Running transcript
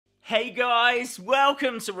Hey guys,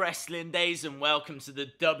 welcome to Wrestling Days and welcome to the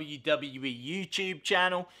WWE YouTube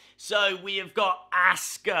channel. So we have got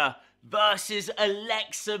Asuka versus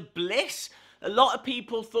Alexa Bliss. A lot of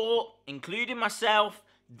people thought, including myself,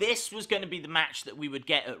 this was going to be the match that we would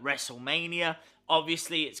get at Wrestlemania.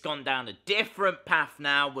 Obviously, it's gone down a different path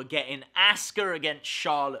now. We're getting Asuka against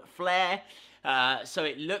Charlotte Flair. So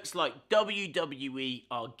it looks like WWE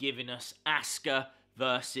are giving us Asuka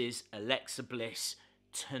versus Alexa Bliss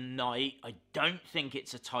tonight. I don't think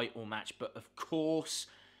it's a title match, but of course,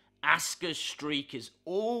 Asuka's streak is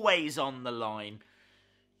always on the line.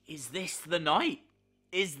 Is this the night?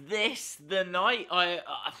 Is this the night?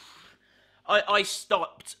 I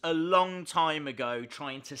stopped a long time ago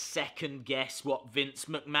trying to second guess what Vince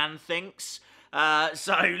McMahon thinks.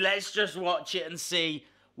 So let's just watch it and see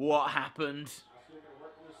what happened.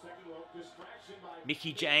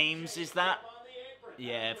 Mickie James, is that?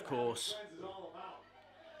 Yeah, of course.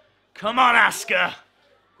 Come on, Asuka!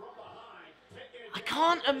 I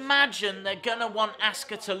can't imagine they're gonna want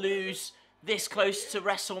Asuka to lose this close to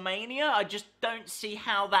WrestleMania. I just don't see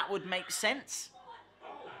how that would make sense.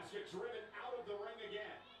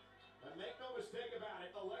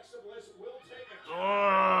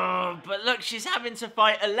 Oh, but look, she's having to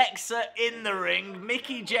fight Alexa in the ring,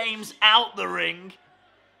 Mickie James out the ring.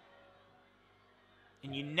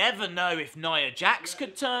 And you never know if Nia Jax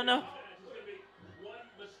could turn up.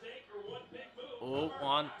 Oh,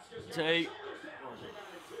 1, 2.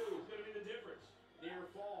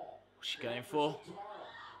 What's she going for?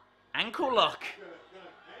 Ankle lock.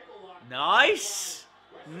 Nice.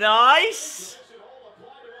 Nice.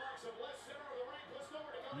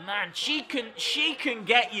 Man, she can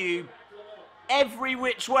get you every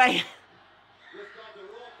which way.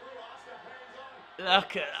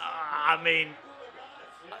 Look at, I mean,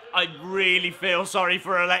 I really feel sorry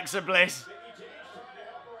for Alexa Bliss.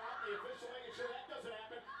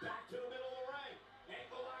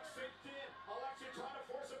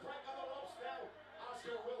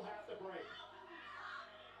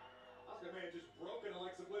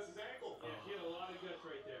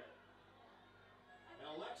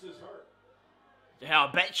 Yeah,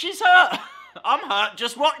 I bet she's hurt. I'm hurt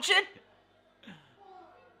just watching.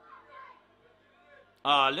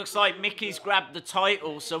 Looks like Mickey's grabbed the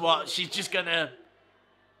title, so what? She's just gonna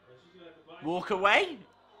walk away?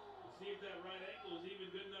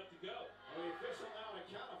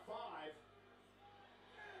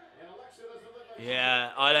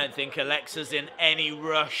 Yeah, I don't think Alexa's in any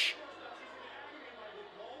rush.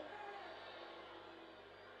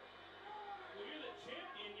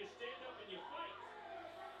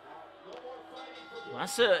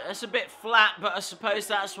 That's a bit flat, but I suppose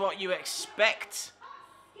that's what you expect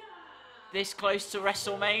this close to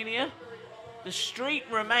WrestleMania. The streak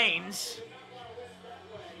remains.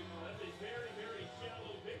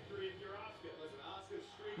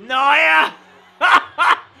 Nia!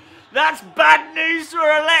 That's bad news for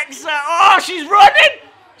Alexa. Oh, she's running!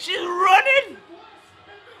 She's running!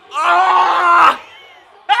 Oh!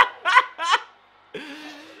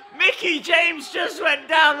 Mickie James just went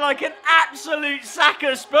down like an absolute sack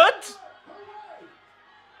of spuds.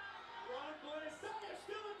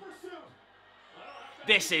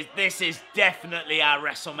 This is definitely our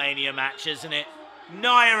WrestleMania match, isn't it?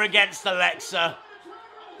 Nia against Alexa.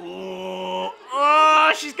 Ooh.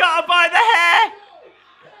 Oh, she's got her by the hair.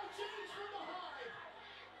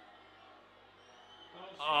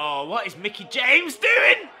 Oh, what is Mickie James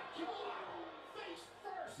doing?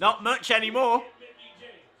 Not much anymore.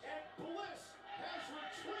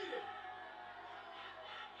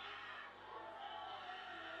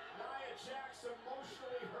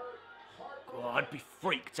 Oh, I'd be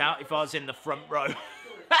freaked out if I was in the front row.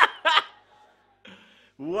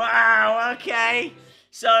 Wow, okay.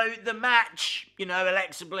 So the match, you know,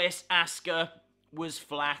 Alexa Bliss, Asuka was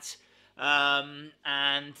flat. And,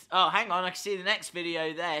 oh, hang on, I can see the next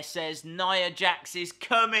video there says Nia Jax is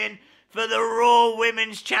coming for the Raw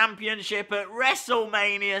Women's Championship at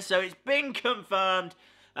WrestleMania. So it's been confirmed.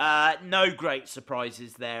 No great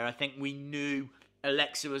surprises there. I think we knew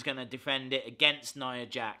Alexa was going to defend it against Nia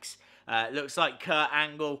Jax. Looks like Kurt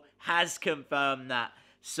Angle has confirmed that.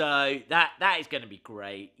 So that is going to be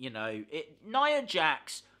great. You know, Nia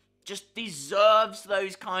Jax just deserves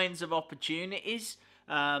those kinds of opportunities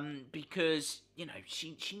because, you know,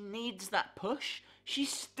 she needs that push. She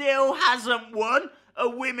still hasn't won a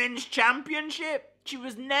women's championship. She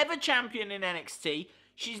was never champion in NXT.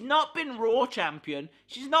 She's not been Raw champion.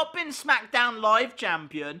 She's not been SmackDown Live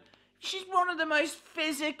champion. She's one of the most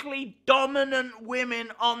physically dominant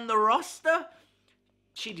women on the roster.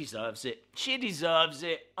 She deserves it. She deserves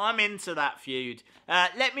it. I'm into that feud.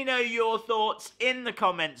 Let me know your thoughts in the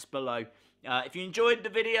comments below. If you enjoyed the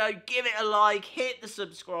video, give it a like, hit the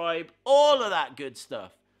subscribe, all of that good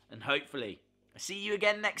stuff. And hopefully, I'll see you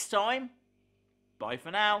again next time. Bye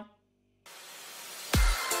for now.